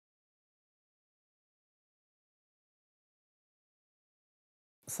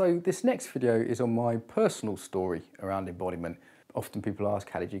So this next video is on my personal story around embodiment. Often people ask,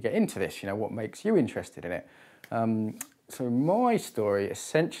 how did you get into this? You know, what makes you interested in it? So my story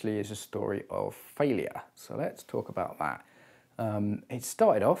essentially is a story of failure. So let's talk about that. It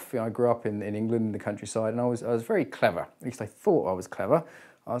started off, I grew up in England, in the countryside, and I was very clever. At least I thought I was clever.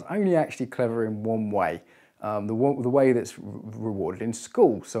 I was only actually clever in one way. The way that's rewarded in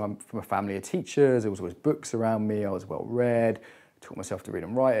school. So I'm from a family of teachers, there was always books around me, I was well read, taught myself to read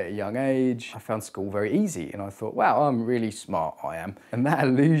and write at a young age. I found school very easy and I thought, wow, I'm really smart, I am. And that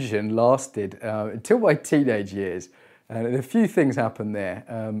illusion lasted until my teenage years. And a few things happened there.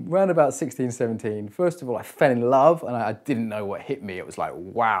 Around about 16, 17, first of all, I fell in love and I didn't know what hit me. It was like,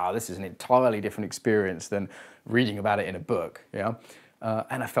 wow, this is an entirely different experience than reading about it in a book, yeah?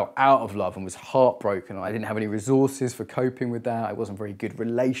 And I felt out of love and was heartbroken. I didn't have any resources for coping with that. I wasn't very good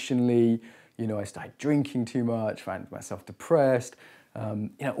relationally. You know, I started drinking too much, found myself depressed.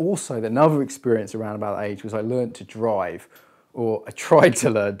 Also another experience around about that age was I learned to drive, or I tried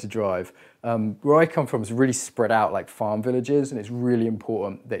to learn to drive. Where I come from is really spread out like farm villages, and it's really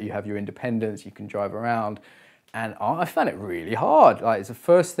important that you have your independence, you can drive around. And I found it really hard. Like, it's the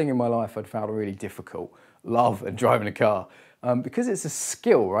first thing in my life I'd found really difficult, love and driving a car. Because it's a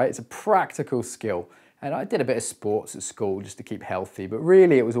skill, right? It's a practical skill. And I did a bit of sports at school just to keep healthy, but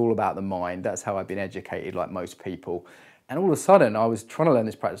really it was all about the mind. That's how I've been educated, like most people. And all of a sudden I was trying to learn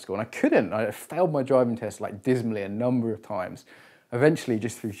this practical and I couldn't. I failed my driving test like dismally a number of times. Eventually,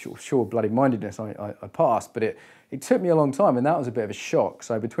 just through sheer bloody-mindedness, I passed, but it took me a long time, and that was a bit of a shock.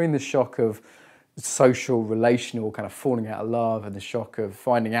 So between the shock of social, relational, kind of falling out of love, and the shock of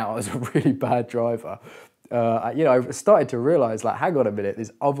finding out I was a really bad driver, I started to realize, like, hang on a minute,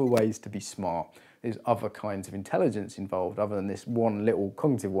 there's other ways to be smart. There's other kinds of intelligence involved other than this one little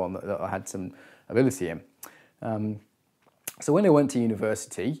cognitive one that I had some ability in. So when I went to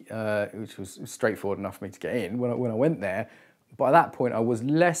university, which was straightforward enough for me to get in, when I went there, by that point I was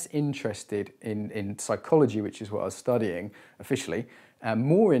less interested in psychology, which is what I was studying officially, and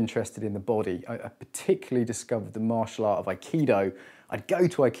more interested in the body. I particularly discovered the martial art of Aikido. I'd go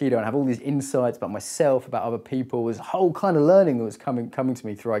to Aikido and have all these insights about myself, about other people. There's a whole kind of learning that was coming to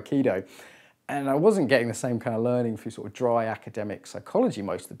me through Aikido. And I wasn't getting the same kind of learning through sort of dry academic psychology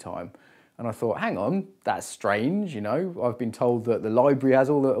most of the time. And I thought, hang on, that's strange, you know. I've been told that the library has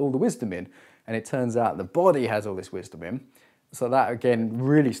all the wisdom in, and it turns out the body has all this wisdom in. So that, again,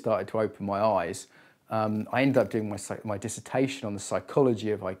 really started to open my eyes. I ended up doing my dissertation on the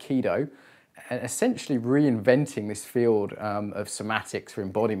psychology of Aikido, and essentially reinventing this field of somatics for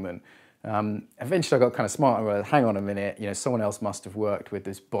embodiment. Eventually I got kind of smart and realized, hang on a minute, you know, someone else must have worked with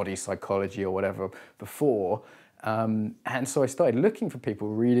this body psychology or whatever before. And so I started looking for people,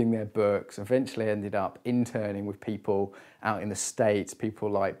 reading their books. Eventually I ended up interning with people out in the States, people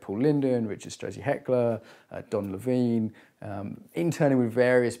like Paul Linden, Richard Strachey Heckler, Don Levine, interning with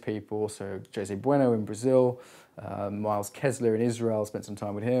various people, so Jose Bueno in Brazil, Miles Kessler in Israel, spent some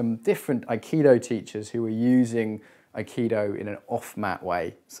time with him, different Aikido teachers who were using Aikido in an off-mat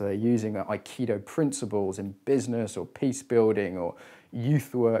way. So they're using Aikido principles in business or peace building or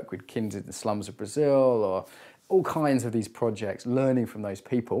youth work with kids in the slums of Brazil, or all kinds of these projects, learning from those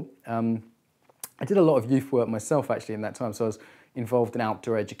people. I did a lot of youth work myself actually in that time, so I was involved in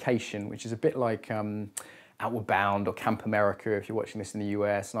outdoor education, which is a bit like Outward Bound or Camp America if you're watching this in the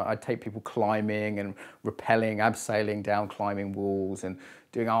US. And I'd take people climbing and rappelling, abseiling down climbing walls and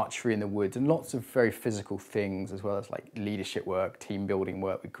doing archery in the woods and lots of very physical things, as well as like leadership work, team building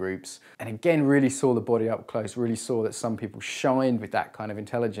work with groups. And again, really saw the body up close, really saw that some people shined with that kind of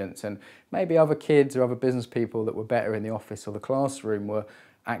intelligence, and maybe other kids or other business people that were better in the office or the classroom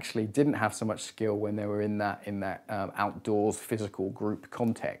actually didn't have so much skill when they were in that outdoors physical group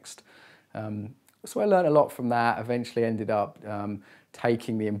context. So I learned a lot from that, eventually ended up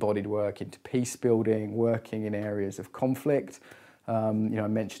taking the embodied work into peace building, working in areas of conflict. I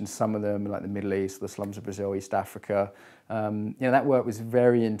mentioned some of them, like the Middle East, the slums of Brazil, East Africa. That work was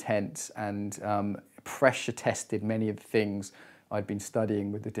very intense and pressure tested many of the things I'd been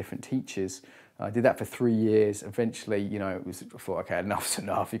studying with the different teachers. I did that for 3 year. Eventually, I thought, okay, enough's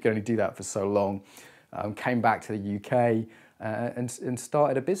enough. You can only do that for so long. Came back to the UK and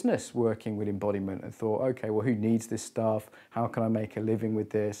started a business working with embodiment, and thought, okay, well, who needs this stuff? How can I make a living with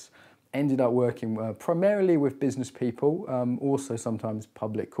this? Ended up working primarily with business people, also sometimes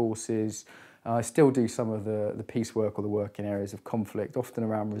public courses. I still do some of the peace work or the work in areas of conflict, often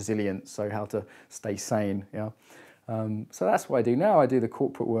around resilience, so how to stay sane. So that's what I do now. I do the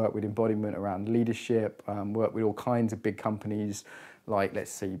corporate work with embodiment around leadership, work with all kinds of big companies, like,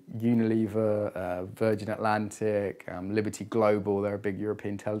 let's see, Unilever, Virgin Atlantic, Liberty Global, they're big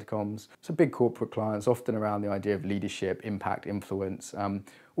European telecoms. So big corporate clients, often around the idea of leadership, impact, influence.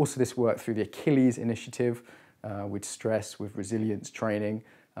 Also this work through the Achilles initiative with stress, with resilience training.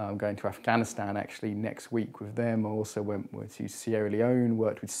 I'm going to Afghanistan actually next week with them. I also went to Sierra Leone,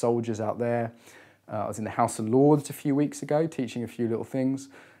 worked with soldiers out there. I was in the House of Lords a few weeks ago, teaching a few little things.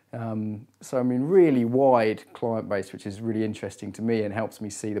 So I mean, really wide client base, which is really interesting to me and helps me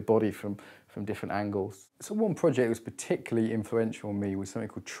see the body from different angles. So one project that was particularly influential on me was something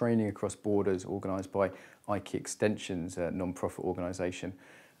called Training Across Borders, organised by IKE Extensions, a non-profit organisation.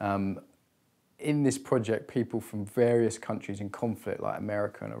 In this project, people from various countries in conflict, like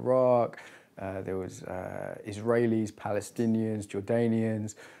America and Iraq, there was Israelis, Palestinians,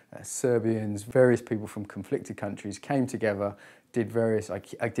 Jordanians, Serbians, various people from conflicted countries came together, did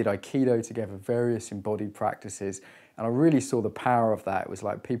Aikido together, various embodied practices, and I really saw the power of that. It was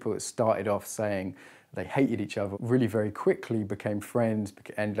like people that started off saying they hated each other, really very quickly became friends,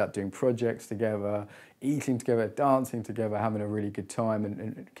 ended up doing projects together, eating together, dancing together, having a really good time,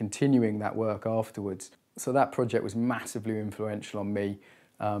 and continuing that work afterwards. So that project was massively influential on me.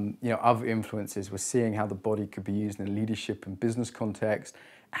 You know, other influences were seeing how the body could be used in a leadership and business context,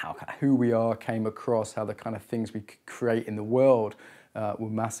 who we are came across, how the kind of things we could create in the world were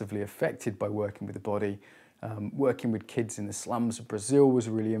massively affected by working with the body. Working with kids in the slums of Brazil was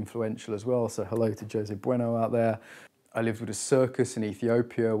really influential as well, so hello to Jose Bueno out there. I lived with a circus in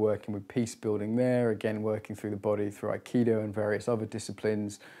Ethiopia, working with peace building there, again working through the body through Aikido and various other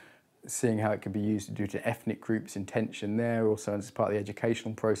disciplines, seeing how it could be used due to ethnic groups in tension there, also as part of the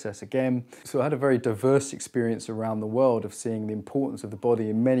educational process again. So I had a very diverse experience around the world of seeing the importance of the body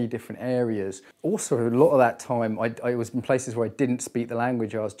in many different areas. Also, a lot of that time, I was in places where I didn't speak the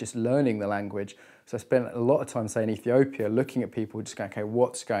language, I was just learning the language. So I spent a lot of time, say in Ethiopia, looking at people, just going, okay,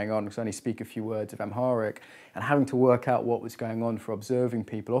 what's going on? Because I only speak a few words of Amharic, and having to work out what was going on for observing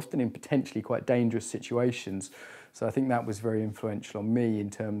people, often in potentially quite dangerous situations. So I think that was very influential on me in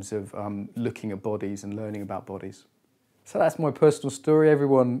terms of looking at bodies and learning about bodies. So that's my personal story.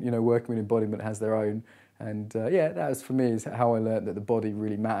 Everyone, you know, working with embodiment has their own. And yeah, that was for me is how I learned that the body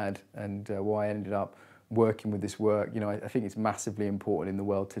really mattered, and why I ended up working with this work. You know, I think it's massively important in the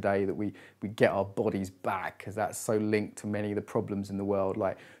world today that we get our bodies back, because that's so linked to many of the problems in the world,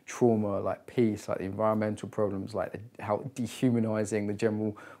 like trauma, like peace, like the environmental problems, like how dehumanizing the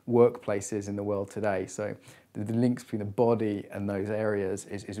general workplace is in the world today. So the links between the body and those areas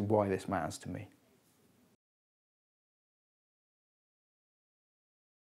is why this matters to me.